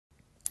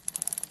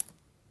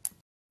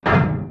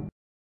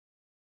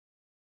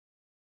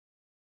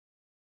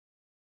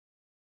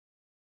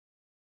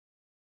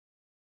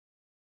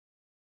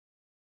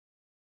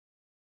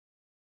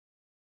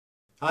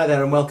Hi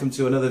there and welcome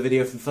to another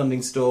video from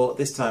Funding Store.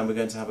 This time we're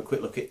going to have a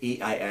quick look at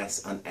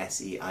EIS and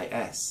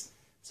SEIS.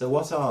 So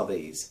what are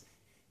these?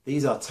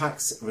 These are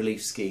tax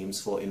relief schemes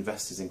for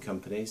investors in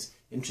companies.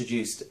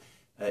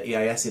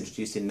 EIS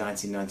introduced in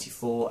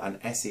 1994 and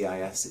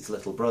SEIS, its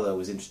little brother,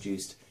 was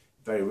introduced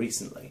very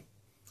recently.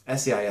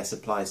 SEIS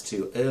applies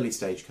to early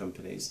stage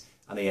companies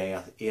and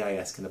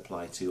EIS can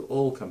apply to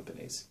all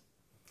companies.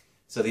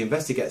 So the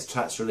investor gets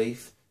tax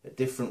relief at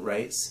different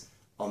rates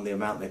on the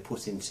amount they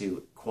put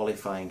into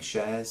qualifying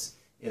shares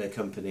in a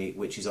company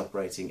which is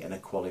operating in a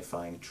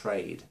qualifying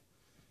trade.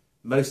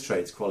 Most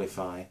trades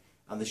qualify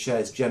and the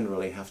shares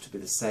generally have to be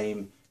the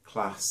same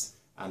class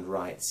and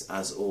rights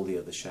as all the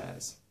other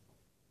shares.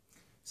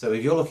 So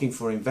if you're looking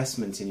for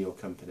investment in your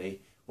company,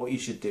 what you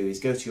should do is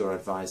go to your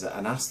advisor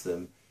and ask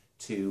them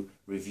to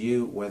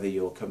review whether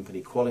your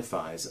company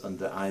qualifies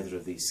under either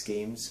of these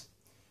schemes,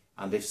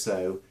 and if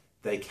so,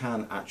 they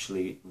can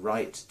actually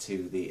write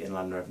to the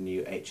Inland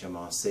Revenue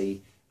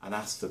HMRC and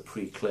ask for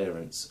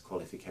pre-clearance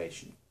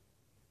qualification.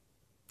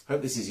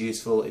 Hope this is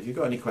useful. If you've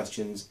got any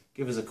questions,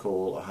 give us a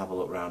call or have a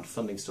look around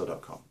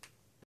fundingstore.com.